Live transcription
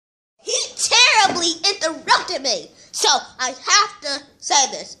interrupted me. So I have to say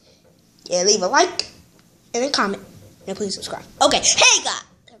this. Yeah, leave a like and a comment. And please subscribe. Okay, hey guys.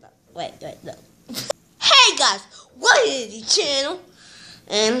 Wait, no. Hey guys, what is the channel?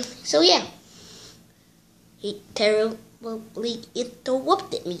 And so yeah. He terribly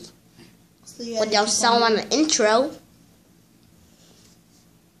interrupted me. So Without sound on the intro.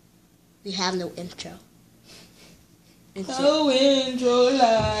 We have no intro. No intro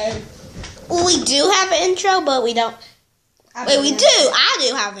live. We do have an intro, but we don't. Wait, we do. I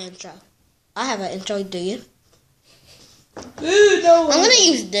do have an intro. I have an intro, do you? Ooh, no. I'm going to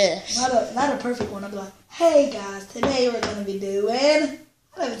use this. Not a perfect one. I'll be like, hey guys, today we're going to be doing. I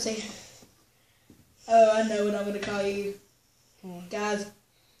don't even say. Oh, I know what I'm going to call you. Guys,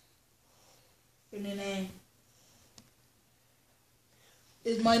 your new name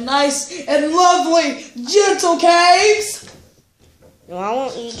is my nice and lovely Gentle Cakes. No, I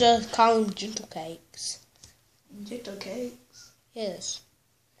want you to just call them Gentle Cakes. Gentle Cakes? Yes.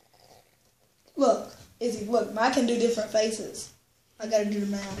 Look, Izzy, look, I can do different faces. I gotta do the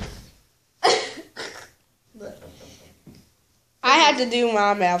mouth. Look. I had to do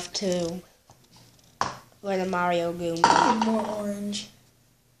my mouth too. With a Mario Goomba. More orange.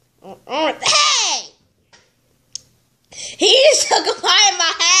 Hey! He just took a bite of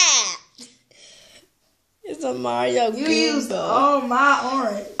my hat. It's a Mario Goomba. You used all my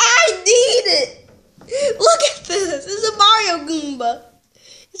orange. I need it. Look at this. It's a Mario Goomba.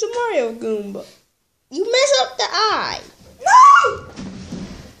 It's a Mario Goomba. You mess up the eye. No!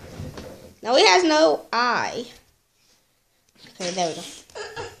 No, he has no eye. Okay, there we go.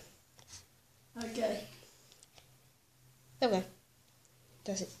 Okay. Okay.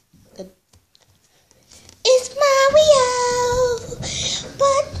 That's it. Good. It's Mario,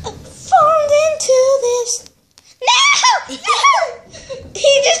 but formed into this. No! No!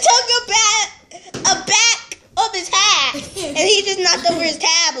 He just took a back of his hat, and he just knocked over his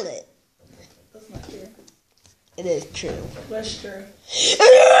tablet. That's not true. It is true. That's true.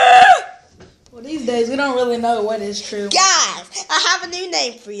 Well, these days we don't really know what is true. Guys, I have a new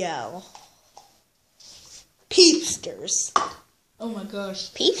name for y'all. Peepsters. Oh my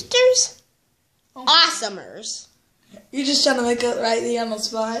gosh. Peepsters? Oh. Awesomers. You're just trying to make it right there on the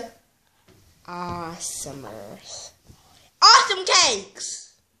spot. Awesomers. Awesome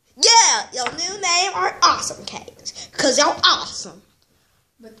Cakes. Yeah, your new name are Awesome Cakes. Because y'all awesome.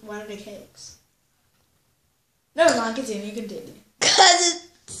 But why are they cakes? Never mind, continue.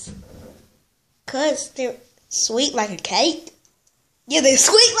 Cause they're sweet like a cake. Yeah, they're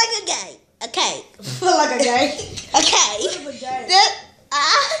sweet like a cake. A cake. Like a gay? A cake. What is a gay?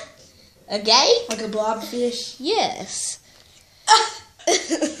 A cake? Like a blobfish? Yes.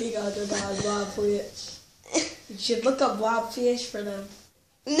 You got the blobfish. You should look up blobfish for them.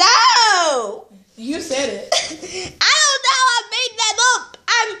 No! You said it. I don't know. I made that up.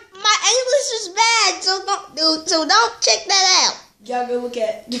 My English is bad, so don't check that out. Y'all go look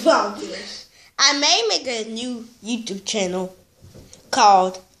at the blobfish. I may make a new YouTube channel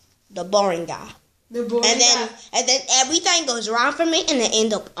called The Boring Guy. The boring And guy. then everything goes wrong for me and it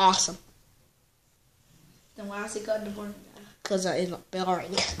ends up awesome. Then why is it called the boring guy? Because I end up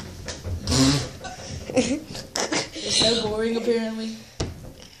boring. It's so boring, apparently.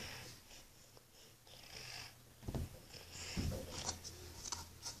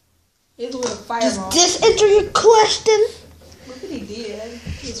 It's a little fireball. Does this answer your question? Look what he did.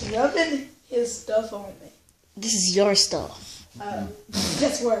 He's rubbing his stuff on me. This is your stuff.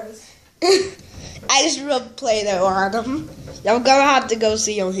 That's worse. I just rubbed Play-Doh on him. Y'all gonna have to go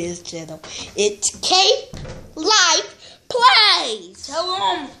see on his channel. It's Cape Life Plays. Tell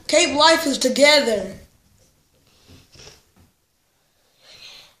him Cape Life is together.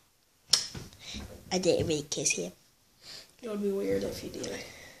 I didn't really kiss him. It would be weird if you did.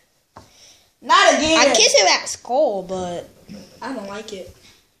 Not again. I kiss him at school, but I don't like it.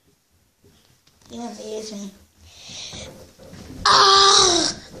 You want to kiss me?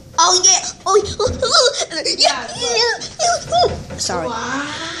 Oh yeah. Yeah. Sorry.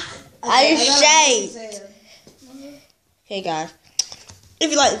 I just shaved. Hey guys,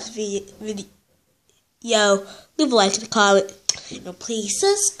 if you like this video, leave a like and a comment. And please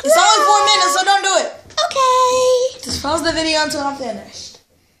subscribe. It's only 4 minutes, so don't do it. Okay. Just pause the video until I'm finished.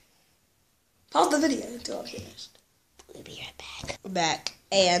 Pause the video until I'm finished. We'll be right back. We're back,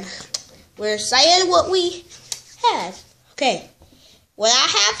 and we're saying what we have. Okay. What I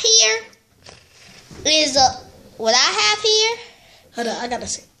have here is Hold on, I gotta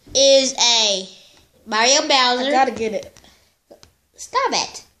see. is a Mario Bowser. I gotta get it. Stop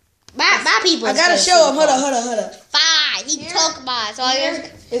it. My people. I gotta show him. Hold on. Fine. He took mine. So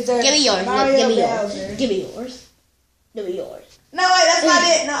Is there Give me yours. Mario Give me Bowser? yours. Give me yours. Give me yours. No, wait, that's not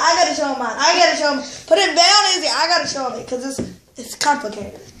it. No, I gotta show him mine. I gotta show him. Put it down easy. I gotta show him it because it's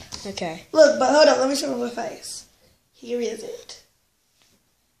complicated. Okay. Look, but hold up. Let me show him my face. Here is it.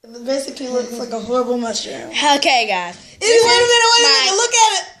 It basically looks like a horrible mushroom. Okay, guys. Izzy, wait a minute. Look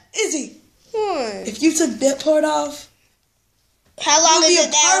at it. Izzy, What? if you took that part off, How long it would is be it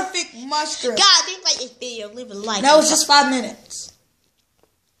a now? perfect mushroom. God, think like this video. Leave a like. No, it's just 5 minutes.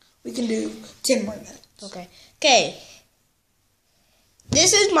 We can do 10 more minutes. Okay. Okay.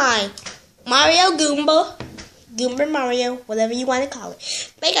 This is my Mario Goomba. Goomba Mario, whatever you want to call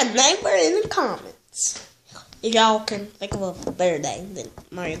it. Make a name for it in the comments. If y'all can think of a better name than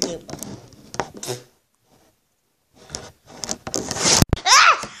Mario Goomba.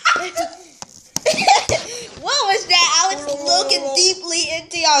 What was that? I was looking deeply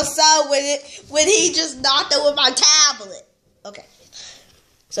into your soul when he just knocked over my tablet. Okay.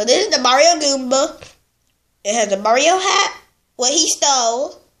 So this is the Mario Goomba. It has a Mario hat, what he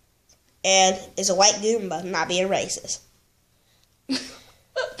stole, and it's a white Goomba, not being racist. That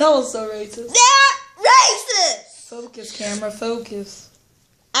was so racist. Not racist! Focus, camera, focus.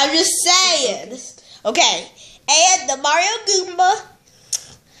 I'm just saying. Okay, and the Mario Goomba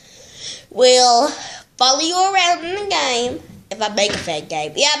will follow you around in the game if I make a fan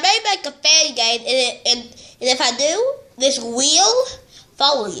game. Yeah, I may make a fan game, and if I do, this will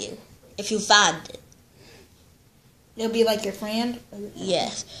follow you if you find it. It'll be like your friend?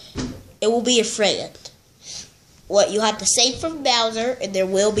 Yes, it will be a friend. What you have to save from Bowser, and there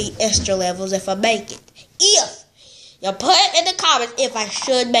will be extra levels if I make it. If you put in the comments if I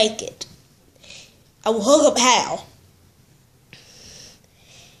should make it, I will hook up how.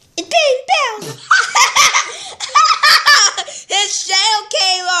 It's Baby Bowser. His shell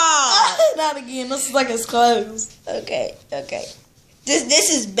came off. Not again. This is like it's closed. Okay. This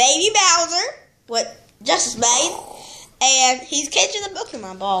is Baby Bowser, what Justice made, and he's catching the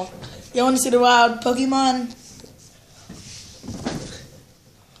Pokemon ball. You want to see the wild Pokemon?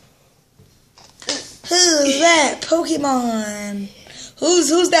 Who's that Pokemon?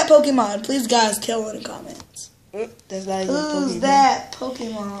 Who's that Pokemon? Please, guys, tell in the comments. That's not even Who's Pokemon. that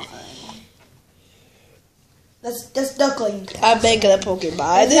Pokemon? That's Duckling. I'm making a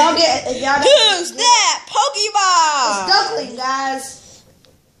Pokemon. If y'all Who's that Pokemon? It's Duckling, guys.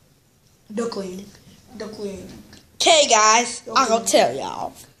 Duckling. Okay, guys, I'm gonna tell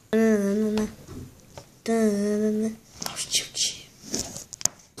y'all.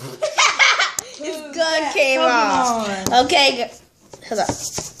 His gun came off. Okay, hold up.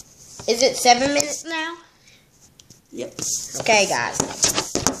 Is it 7 minutes now? Yep. Okay, guys.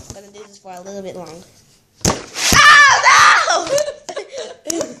 I'm gonna do this for a little bit longer. Oh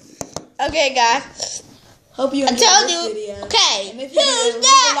no! Okay, guys. Hope you I enjoyed told this you. video. Okay. And if you did, Who's leave a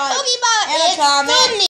that like Pokemon? and a comment.